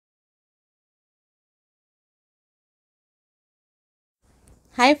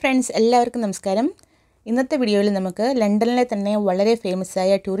Hi friends, എല്ലാവർക്കും നമസ്കാരം. ഇന്നത്തെ വീഡിയോയിൽ നമുക്ക് ലണ്ടനിലെ തന്നെ വളരെ ഫേമസ്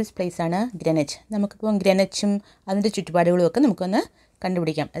ആയ ടൂറിസ്റ്റ് പ്ലേസാണ് ഗ്രെനിച്ച്. നമുക്കിപ്പോൾ ഗ്രെനിച്ചും അതിൻ്റെ ചുറ്റുപാടുകളും ഒക്കെ നമുക്കൊന്ന്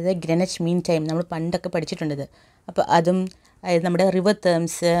കണ്ടുപിടിക്കാം. അതായത് ഗ്രെനിച്ച് മീൻ ടൈം നമ്മൾ പണ്ടൊക്കെ പഠിച്ചിട്ടുണ്ടത്. അപ്പോൾ അതും നമ്മുടെ റിവർ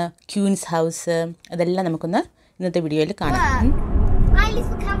തേംസ്, ക്യൂൻസ് ഹൗസ്, അതെല്ലാം നമുക്കൊന്ന് ഇന്നത്തെ വീഡിയോയിൽ കാണാം.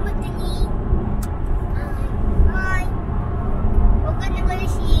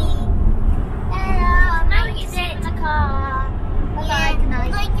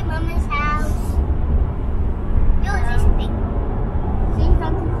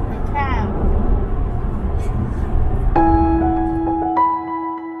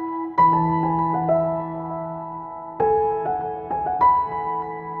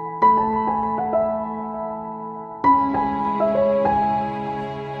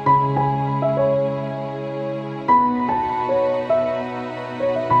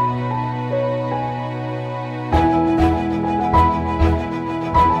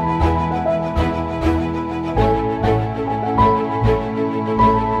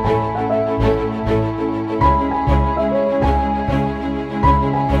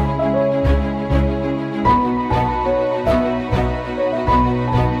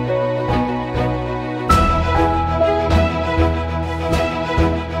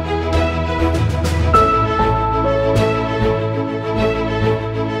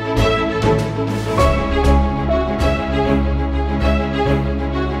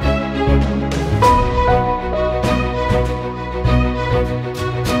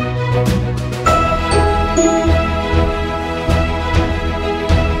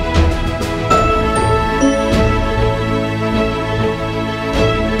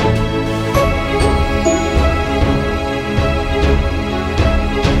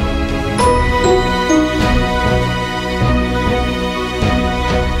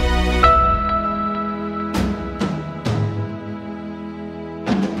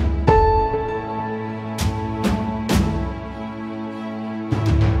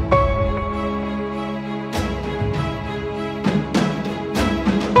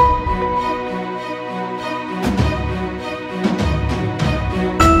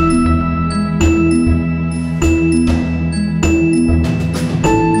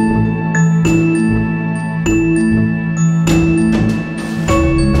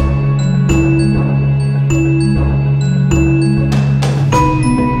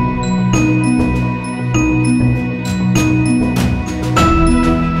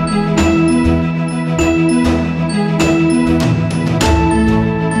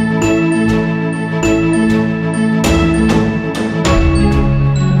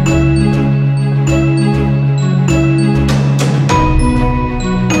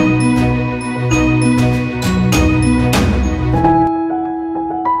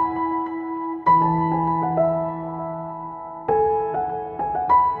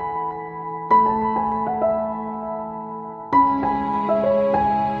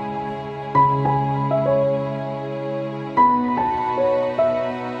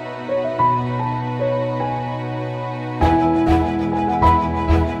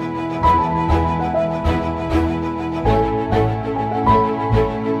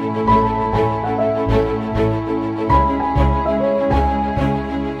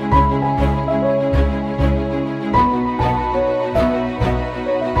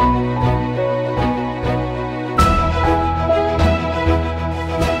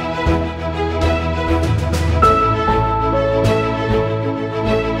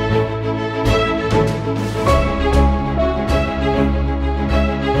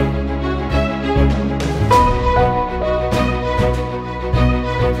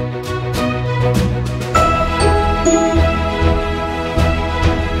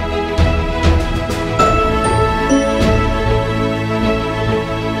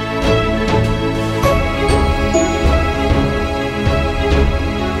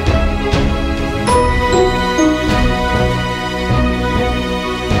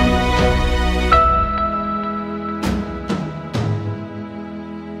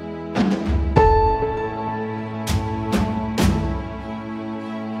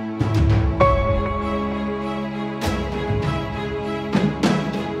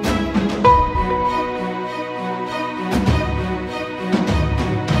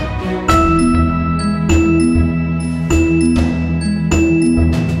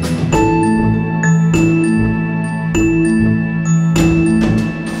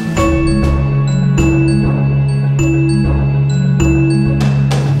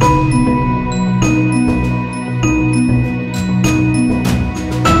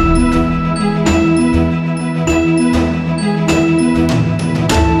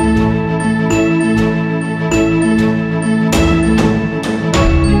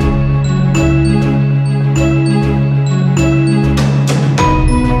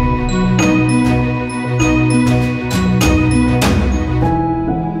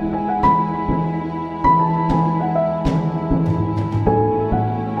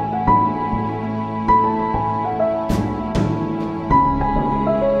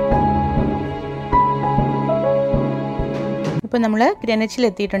 ഇപ്പോൾ നമ്മൾ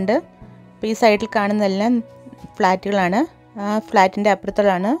ഗ്രെനിച്ചിലെത്തിയിട്ടുണ്ട്. അപ്പോൾ ഈ സൈഡിൽ കാണുന്നതെല്ലാം ഫ്ലാറ്റുകളാണ്. ആ ഫ്ലാറ്റിൻ്റെ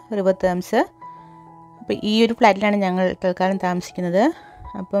അപ്പുറത്തുള്ളതാണ് റിവർ തേംസ്. അപ്പോൾ ഈ ഒരു ഫ്ലാറ്റിലാണ് ഞങ്ങൾ തൽക്കാലം താമസിക്കുന്നത്.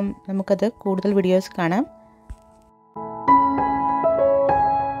 അപ്പം നമുക്കത് കൂടുതൽ വീഡിയോസ് കാണാം.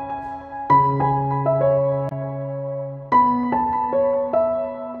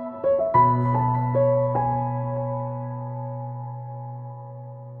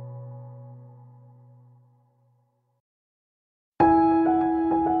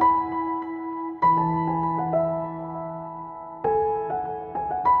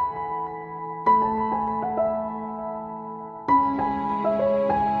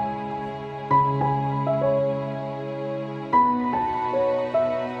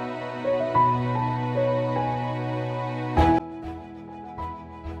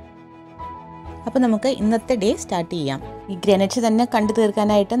 അപ്പോൾ നമുക്ക് ഇന്നത്തെ ഡേ സ്റ്റാർട്ട് ചെയ്യാം. ഈ ഗ്രെനിച്ച് തന്നെ കണ്ടു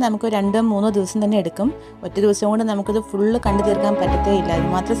തീർക്കാനായിട്ട് നമുക്ക് 2-3 ദിവസം തന്നെ എടുക്കും. ഒറ്റ ദിവസം കൊണ്ട് നമുക്കിത് ഫുള്ള് കണ്ടു തീർക്കാൻ പറ്റത്തേ ഇല്ല.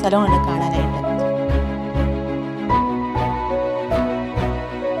 അതുമാത്രം സ്ഥലമാണ് കാണാനായിട്ട്.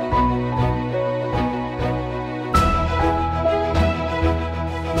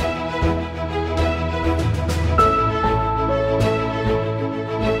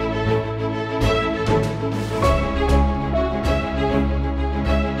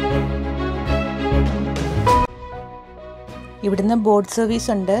 ഇവിടുന്ന് ബോട്ട് സർവീസ്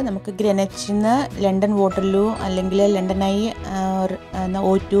ഉണ്ട്. നമുക്ക് ഗ്രെനിച്ചിൽ നിന്ന് ലണ്ടൻ വാട്ടർലൂ അല്ലെങ്കിൽ ലണ്ടനായി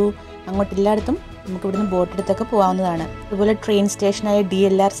O2 അങ്ങോട്ട് എല്ലായിടത്തും നമുക്ക് ഇവിടുന്ന് ബോട്ട് എടുത്തൊക്കെ പോകാവുന്നതാണ്. അതുപോലെ ട്രെയിൻ സ്റ്റേഷനായ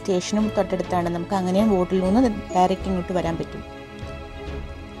DLR സ്റ്റേഷനും തൊട്ടടുത്താണ്. നമുക്ക് അങ്ങനെയും വാട്ടർലൂ നിന്ന് ഡയറക്റ്റ് ഇങ്ങോട്ട് വരാൻ പറ്റും.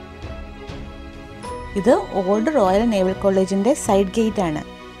 ഇത് ഓൾഡ് റോയൽ നേവൽ കോളേജിൻ്റെ സൈഡ് ഗേറ്റ് ആണ്.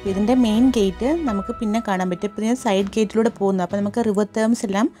 ഇതിൻ്റെ മെയിൻ ഗേറ്റ് നമുക്ക് പിന്നെ കാണാൻ പറ്റും. ഇപ്പോൾ ഞാൻ സൈഡ് ഗേറ്റിലൂടെ പോകുന്നു. അപ്പോൾ നമുക്ക് റിവർ തേംസ്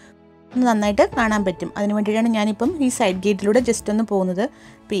എല്ലാം നന്നായിട്ട് കാണാൻ പറ്റും. അതിന് വേണ്ടിയിട്ടാണ് ഞാനിപ്പം ഈ സൈഡ് ഗേറ്റിലൂടെ ജസ്റ്റ് ഒന്ന് പോകുന്നത്.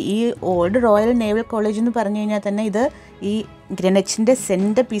 ഇപ്പോൾ ഈ ഓൾഡ് റോയൽ നേവൽ കോളേജ് എന്ന് പറഞ്ഞു കഴിഞ്ഞാൽ തന്നെ ഇത് ഈ ഗ്രെനിച്ചിൻ്റെ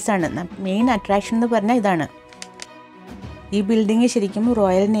സെൻറ്റർ പീസാണ്. മെയിൻ അട്രാക്ഷൻ എന്ന് പറഞ്ഞാൽ ഇതാണ്. ഈ ബിൽഡിങ് ശരിക്കും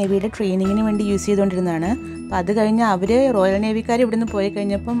റോയൽ നേവിയുടെ ട്രെയിനിങ്ങിന് വേണ്ടി യൂസ് ചെയ്തുകൊണ്ടിരുന്നതാണ്. അപ്പോൾ അത് കഴിഞ്ഞ് അവർ റോയൽ നേവിക്കാർ ഇവിടുന്ന് പോയി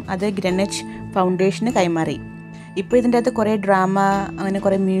കഴിഞ്ഞപ്പം അത് ഗ്രെനിച്ച് ഫൗണ്ടേഷന് കൈമാറി. ഇപ്പോൾ ഇതിൻ്റെ അകത്ത് കുറേ ഡ്രാമ, അങ്ങനെ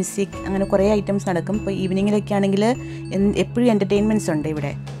കുറേ മ്യൂസിക്, അങ്ങനെ കുറേ ഐറ്റംസ് നടക്കും. ഇപ്പോൾ ഈവനിങ്ങിലൊക്കെ ആണെങ്കിൽ എപ്പോഴും എൻ്റർടൈൻമെൻറ്റ്സ് ഉണ്ട്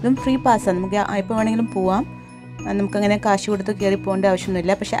ഇവിടെ. ഇതും ഫ്രീ പാസ്സാണ്. നമുക്ക് എപ്പോൾ വേണമെങ്കിലും പോവാം. നമുക്കങ്ങനെ കാശ് കൊടുത്ത് കയറി പോകേണ്ട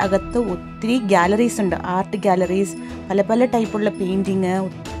ആവശ്യമൊന്നുമില്ല. പക്ഷേ അകത്ത് ഒത്തിരി ഗാലറീസ് ഉണ്ട്. ആർട്ട് ഗാലറീസ്, പല പല ടൈപ്പുള്ള പെയിൻറ്റിങ്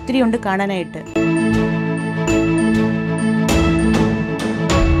ഒത്തിരി ഉണ്ട് കാണാനായിട്ട്.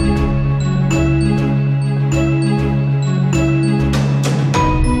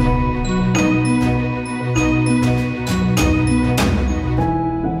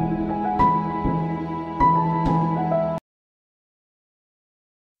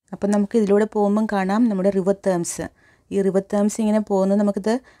 അപ്പം നമുക്ക് ഇതിലൂടെ പോകുമ്പം കാണാം നമ്മുടെ റിവർ തേംസ്. ഈ റിവർ തേംസ് ഇങ്ങനെ പോകുന്നത്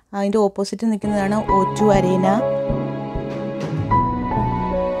നമുക്കിത് അതിൻ്റെ ഓപ്പോസിറ്റ് നിൽക്കുന്നതാണ് O2 അരേന.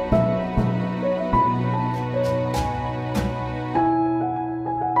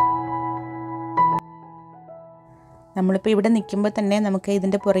 നമ്മളിപ്പോൾ ഇവിടെ നിൽക്കുമ്പോൾ തന്നെ നമുക്ക്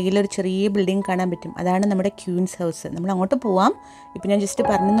ഇതിൻ്റെ പുറകിലൊരു ചെറിയ ബിൽഡിംഗ് കാണാൻ പറ്റും. അതാണ് നമ്മുടെ ക്യൂൻസ് ഹൗസ്. നമ്മൾ അങ്ങോട്ട് പോവാം. ഇപ്പം ഞാൻ ജസ്റ്റ്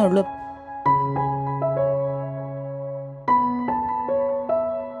പറഞ്ഞതേ ഉള്ളൂ.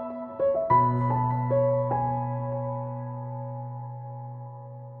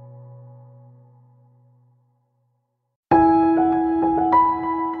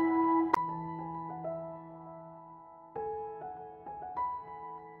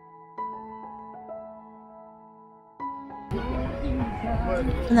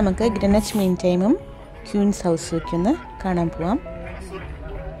 നമുക്ക് ഗ്രെനിച്ച് മെയിൻ ടൈമും ക്യൂൻസ് ഹൗസും ഒക്കെ ഒന്ന് കാണാൻ പോവാം.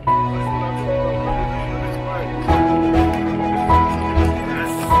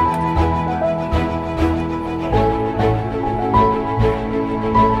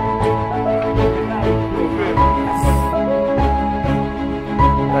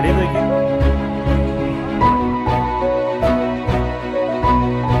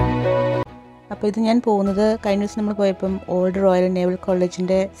 അപ്പോൾ ഇത് ഞാൻ പോകുന്നത് കഴിഞ്ഞ ദിവസം നമ്മൾ പോയപ്പം ഓൾഡ് റോയൽ നേവൽ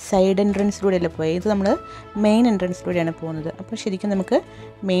കോളേജിൻ്റെ സൈഡ് എൻട്രൻസിലൂടെയല്ല പോയത്. ഇത് നമ്മൾ മെയിൻ എൻട്രൻസിലൂടെയാണ് പോകുന്നത്. അപ്പോൾ ശരിക്കും നമുക്ക്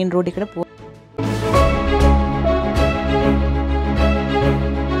മെയിൻ റോഡിൽ കൂടെ പോകാം.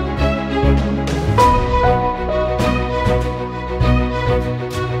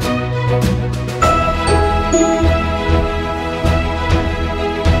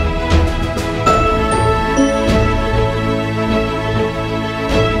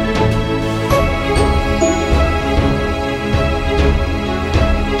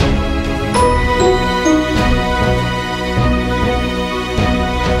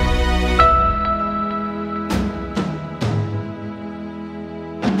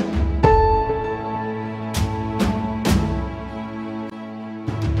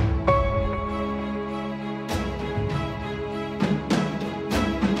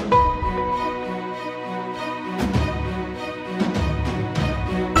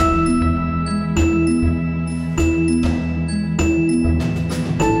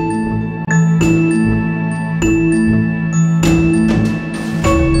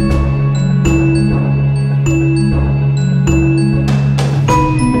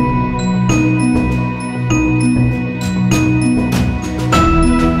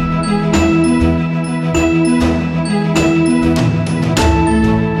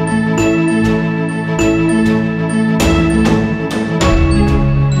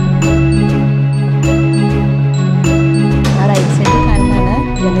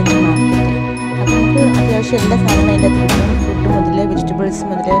 വെജിറ്റബിൾസ്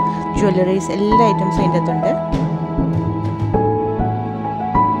മുതൽ ജ്വല്ലറീസ് എല്ലാ ഐറ്റംസും ഇതിൻ്റെ അകത്തുണ്ട്.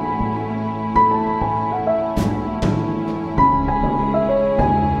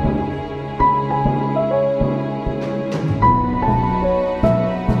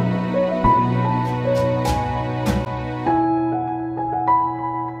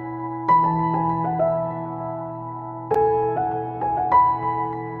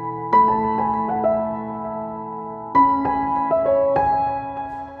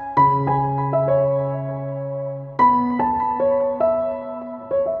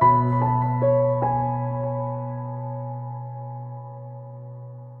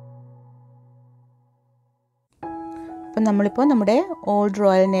 അപ്പം നമ്മളിപ്പോൾ നമ്മുടെ ഓൾഡ്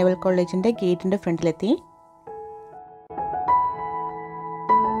റോയൽ നേവൽ കോളേജിൻ്റെ ഗേറ്റിൻ്റെ ഫ്രണ്ടിലെത്തി.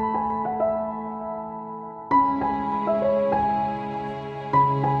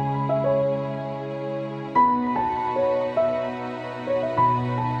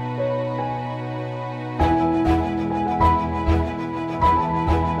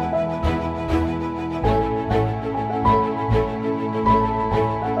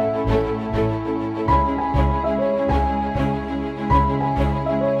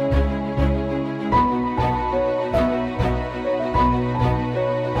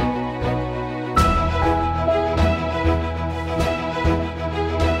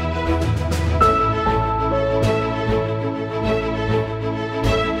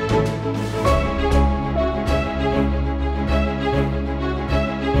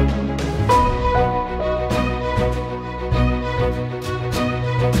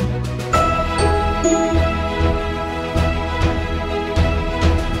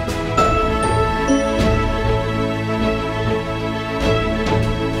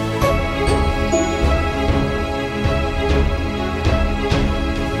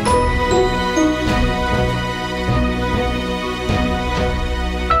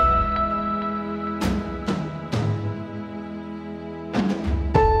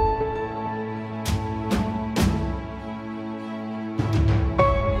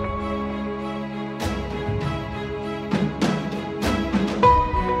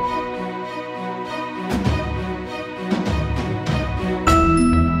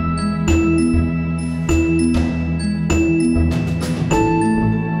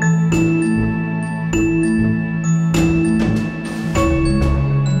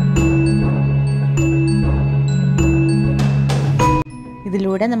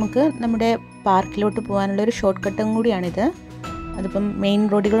 ഇതിലൂടെ നമുക്ക് നമ്മുടെ പാർക്കിലോട്ട് പോകാനുള്ളൊരു ഷോർട്ട് കട്ടും കൂടിയാണിത്. അതിപ്പം മെയിൻ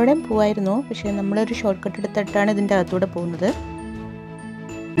റോഡുകളുടെയും പോകായിരുന്നു, പക്ഷേ നമ്മളൊരു ഷോർട്ട് കട്ട് എടുത്തിട്ടാണ് ഇതിൻ്റെ അകത്തൂടെ പോകുന്നത്.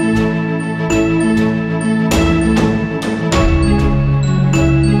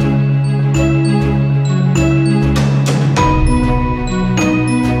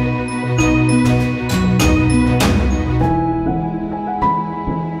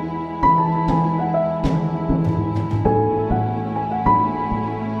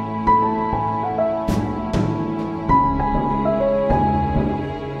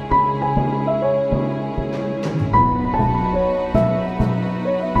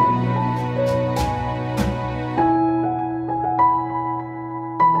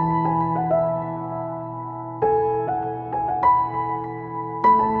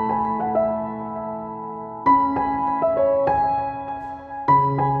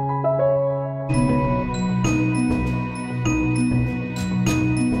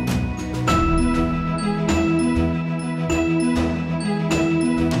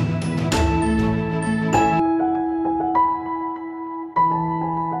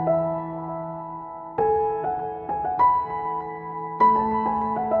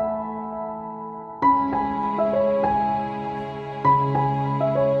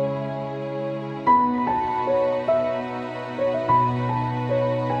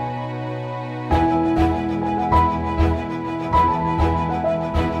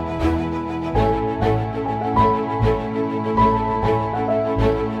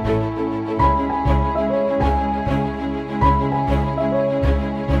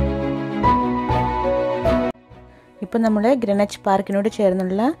 ഇപ്പോൾ നമ്മൾ ഗ്രീൻവിച്ച് പാർക്കിനോട്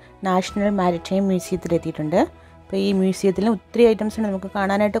ചേർന്നുള്ള നാഷണൽ മാരിടൈം മ്യൂസിയത്തിലെത്തിയിട്ടുണ്ട്. അപ്പോൾ ഈ മ്യൂസിയത്തിൽ ഒത്തിരി ഐറ്റംസ് ഉണ്ട്, നമുക്ക്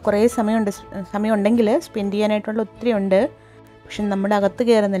കാണാനായിട്ട് കുറേ സമയമുണ്ടെങ്കിൽ സ്പെൻഡ് ചെയ്യാനായിട്ടുള്ള ഒത്തിരി ഉണ്ട്. പക്ഷെ നമ്മുടെ അകത്ത്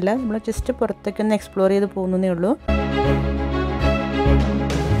കയറുന്നില്ല, നമ്മൾ ജസ്റ്റ് പുറത്തേക്കൊന്ന് എക്സ്പ്ലോർ ചെയ്ത് പോകുന്നതേ ഉള്ളൂ.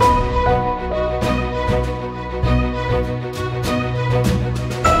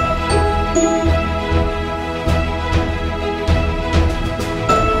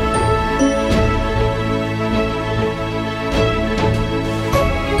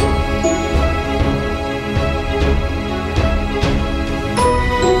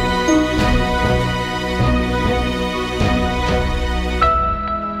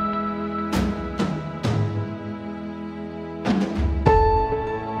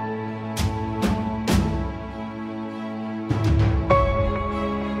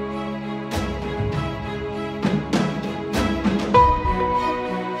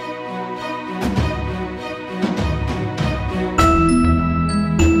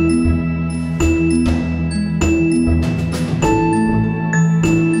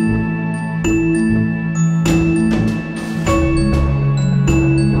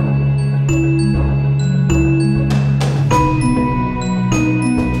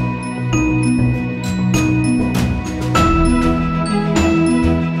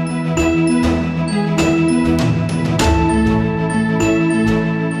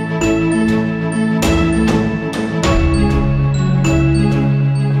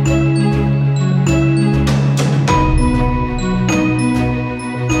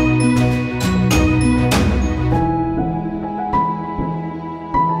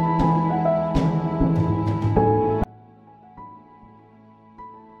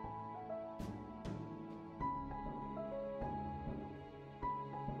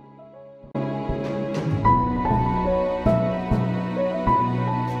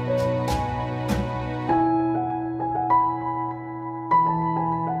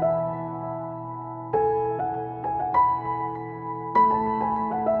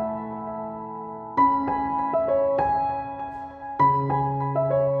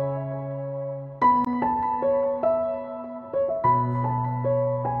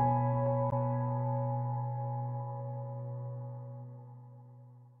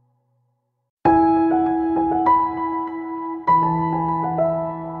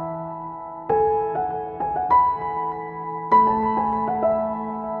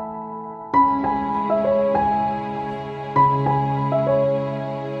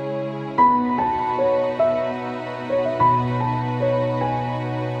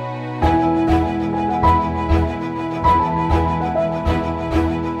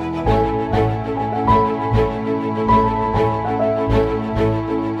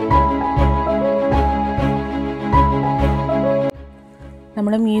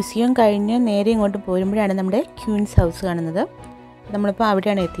 നമ്മൾ മ്യൂസിയം കഴിഞ്ഞ് നേരെ ഇങ്ങോട്ട് പോരുമ്പോഴാണ് നമ്മുടെ ക്വീൻസ് ഹൗസ് കാണുന്നത്. നമ്മളിപ്പോൾ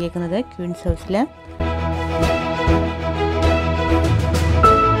അവിടെയാണ് എത്തിയേക്കുന്നത്, ക്വീൻസ് ഹൗസിൽ.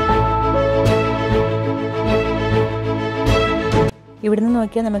 ഇവിടുന്ന്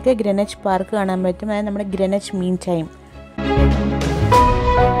നോക്കിയാൽ നമുക്ക് ഗ്രീൻവിച്ച് പാർക്ക് കാണാൻ പറ്റും. അതായത് നമ്മുടെ ഗ്രീൻവിച്ച് മീൻ ടൈം.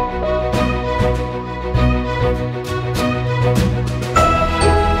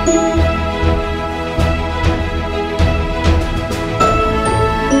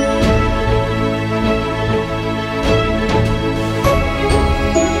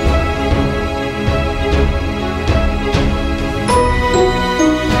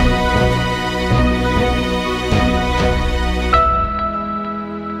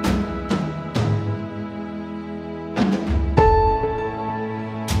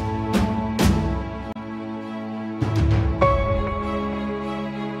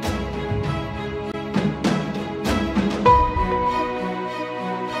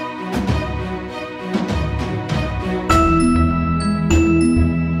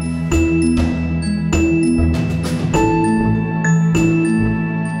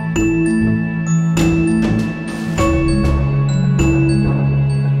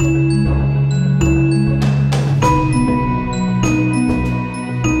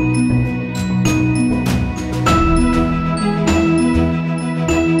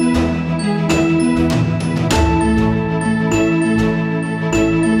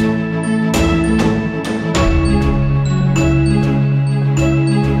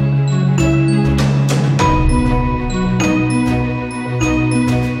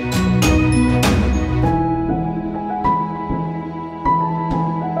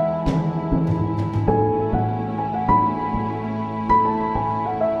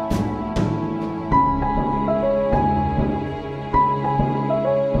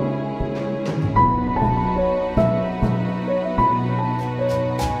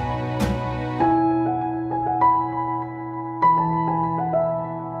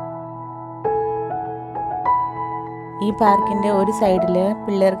 ഈ പാർക്കിൻ്റെ ഒരു സൈഡിൽ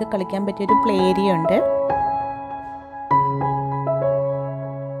പിള്ളേർക്ക് കളിക്കാൻ പറ്റിയൊരു പ്ലേ ഏരിയ ഉണ്ട്.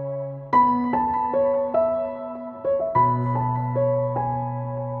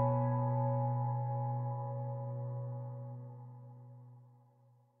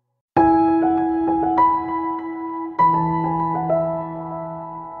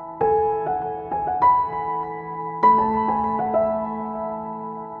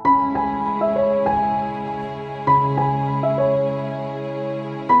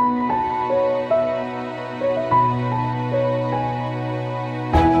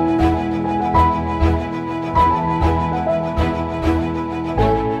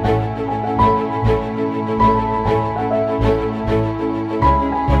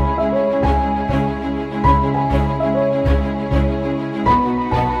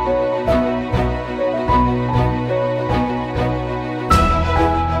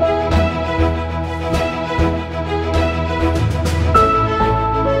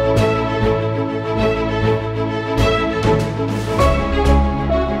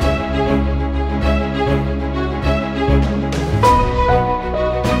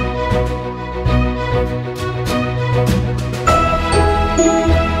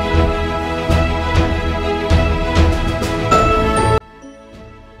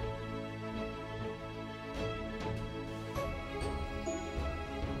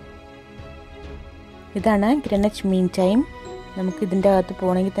 ഇതാണ് ഗ്രീൻവിച്ച് മീൻ ടൈം. നമുക്ക് ഇതിൻ്റെ അകത്ത്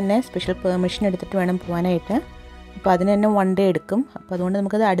പോകണമെങ്കിൽ തന്നെ സ്പെഷ്യൽ പെർമിഷൻ എടുത്തിട്ട് വേണം പോകാനായിട്ട്. അപ്പോൾ അതിന് തന്നെ 1 ഡേ എടുക്കും. അപ്പോൾ അതുകൊണ്ട്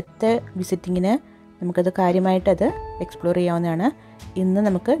നമുക്കത് അടുത്ത വിസിറ്റിങ്ങിന് നമുക്കത് കാര്യമായിട്ടത് എക്സ്പ്ലോർ ചെയ്യാവുന്നതാണ്. ഇന്ന്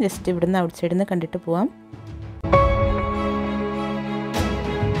നമുക്ക് ജസ്റ്റ് ഇവിടുന്ന് ഔട്ട് സൈഡിൽ നിന്ന് കണ്ടിട്ട് പോവാം.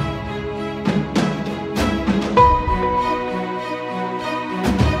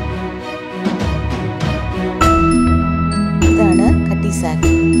 ഇതാണ് cutty sark.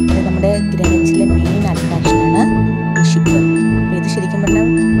 ഇത് നമ്മുടെ ഗ്രീൻവിച്ചിലെ മെയിൻ അട്രാക്ഷനാണ് ഈ ഷിപ്പ്. അപ്പോൾ ഇത് ശരിക്കും പറഞ്ഞാൽ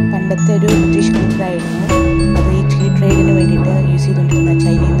പണ്ടത്തെ ഒരു ബ്രിട്ടീഷ് ക്രൂസറായിരുന്നു. അത് ഈ ടീ ട്രേഡിന് വേണ്ടിയിട്ട് യൂസ് ചെയ്തുകൊണ്ടിരുന്ന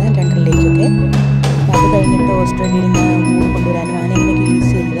ചൈനയിൽ നിന്ന് ലണ്ടനിലേക്കൊക്കെ. അപ്പോൾ അത് കഴിഞ്ഞിട്ട് ഓസ്ട്രേലിയയിൽ നിന്ന് വൂൾ കൊണ്ടുവരാനും അങ്ങനെ ഇങ്ങനെയൊക്കെ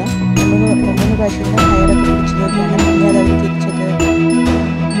യൂസ് ചെയ്തത്. 2-3 പ്രാവശ്യം ഹയറൊക്കെ പിടിച്ചതൊക്കെയാണ്. പിന്നെ അത് അവർ തിരിച്ചത്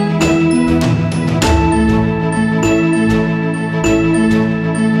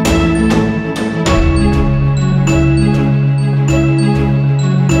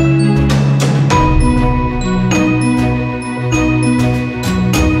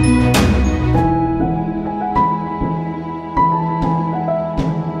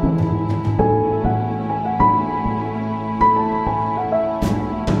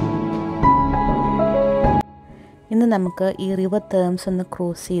ഇന്ന് നമുക്ക് ഈ റിവർ തേംസ് ഒന്ന്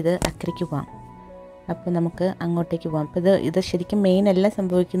ക്രോസ് ചെയ്ത് അക്കരയ്ക്ക് പോകാം. അപ്പോൾ നമുക്ക് അങ്ങോട്ടേക്ക് പോകാം. അപ്പോൾ ഇത് ശരിക്കും മെയിൻ എല്ലാം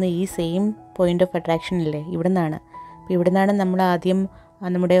സംഭവിക്കുന്നത് ഈ സെയിം പോയിൻ്റ് ഓഫ് അട്രാക്ഷൻ അല്ലേ, ഇവിടെ നിന്നാണ്. അപ്പോൾ ഇവിടെ നിന്നാണ് നമ്മൾ ആദ്യം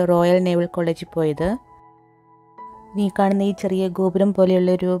നമ്മുടെ റോയൽ നേവൽ കോളേജിൽ പോയത്. ഈ കാണുന്ന ഈ ചെറിയ ഗോപുരം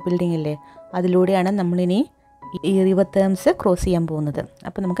പോലെയുള്ളൊരു ബിൽഡിംഗ് ഇല്ലേ, അതിലൂടെയാണ് നമ്മളിനി ഈ റിവർ തേംസ് ക്രോസ് ചെയ്യാൻ പോകുന്നത്.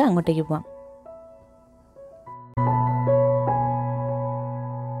 അപ്പോൾ നമുക്ക് അങ്ങോട്ടേക്ക് പോകാം.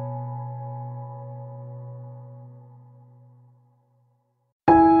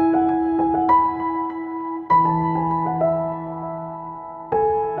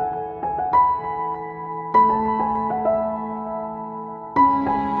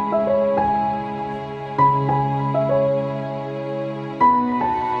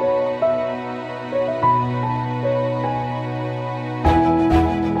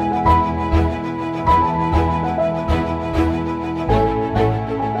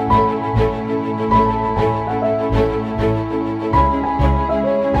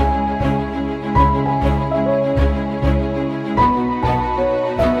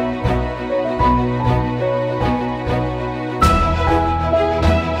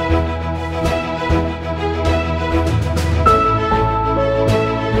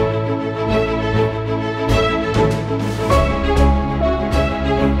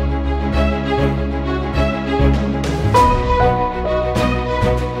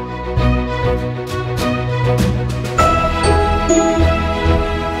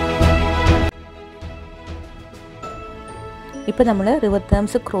 ഇപ്പോൾ നമ്മൾ റിവർ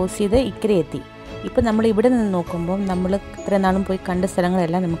തേംസ് ക്രോസ് ചെയ്ത് ഇക്കരെ എത്തി. ഇപ്പോൾ നമ്മൾ ഇവിടെ നിന്ന് നോക്കുമ്പോൾ നമ്മൾ ഇത്ര നാളും പോയി കണ്ട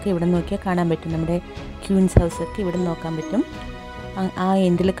സ്ഥലങ്ങളെല്ലാം നമുക്ക് ഇവിടെ നോക്കിയാൽ കാണാൻ പറ്റും. നമ്മുടെ ക്യൂൻസ് ഹൗസൊക്കെ ഇവിടെ നോക്കാൻ പറ്റും. ആ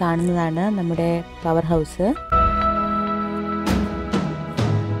എൻഡിൽ കാണുന്നതാണ് നമ്മുടെ പവർ ഹൗസ്.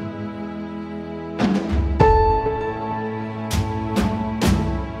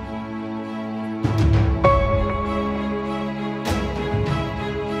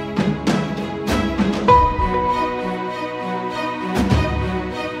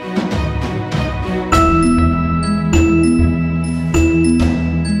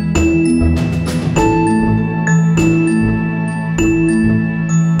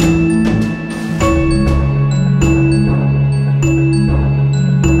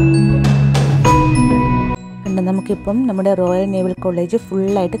 നമുക്കിപ്പം നമ്മുടെ റോയൽ നേവൽ കോളേജ്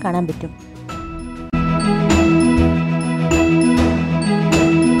ഫുള്ളായിട്ട് കാണാൻ പറ്റും.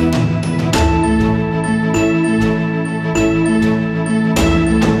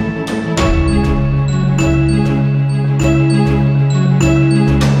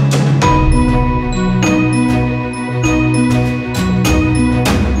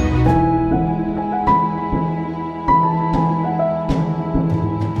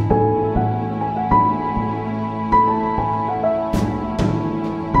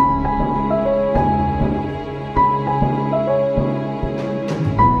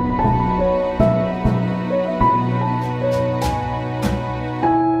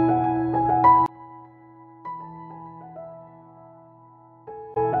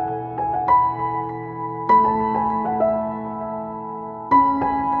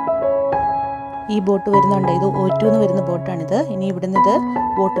 ഈ ബോട്ട് വരുന്നുണ്ട്. ഇത് O2 എന്ന് വരുന്ന ബോട്ടാണിത്. ഇനി ഇവിടുന്ന് ഇത്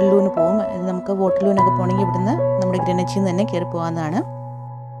വാട്ടർലൂവിന് പോകും. നമുക്ക് വാട്ടർലൂവിനൊക്കെ പോകണമെങ്കിൽ ഇവിടുന്ന് നമ്മുടെ ഗ്രീനിച്ചിൽ നിന്ന് തന്നെ കയറി പോകാവുന്നതാണ്.